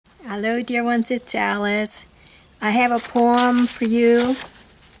Hello, dear ones, it's Alice. I have a poem for you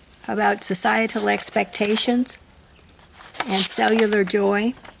about societal expectations and cellular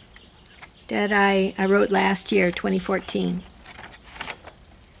joy that I wrote last year, 2014.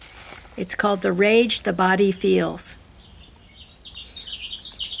 It's called The Rage the Body Feels.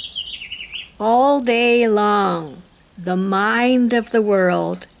 All day long, the mind of the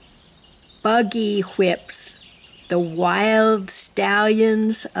world buggy whips the wild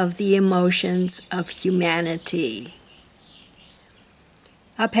stallions of the emotions of humanity.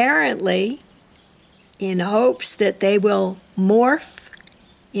 Apparently, in hopes that they will morph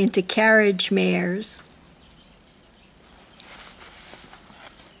into carriage mares.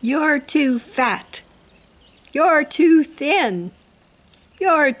 You're too fat. You're too thin.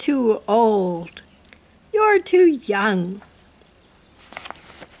 You're too old. You're too young.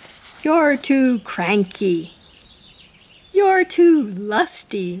 You're too cranky. You're too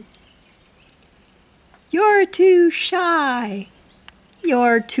lusty. You're too shy.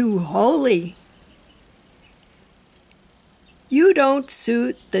 You're too holy. You don't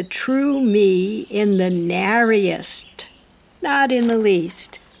suit the true me in the nariest, not in the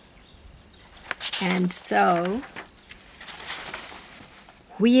least. And so,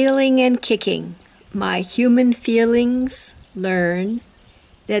 wheeling and kicking, my human feelings learn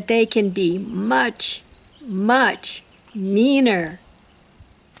that they can be much, much meaner.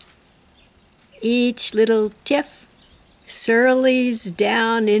 Each little tiff surlies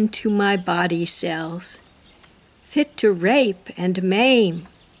down into my body cells, fit to rape and maim,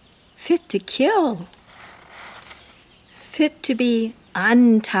 fit to kill, fit to be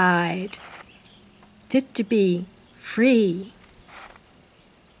untied, fit to be free,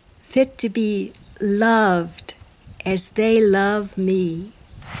 fit to be loved as they love me.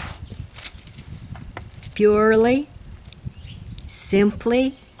 Purely,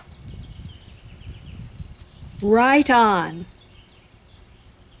 simply, right on,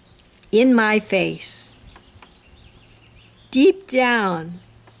 in my face, deep down,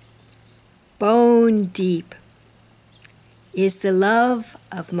 bone deep, is the love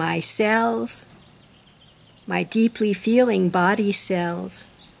of my cells, my deeply feeling body cells,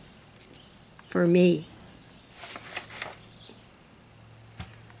 for me.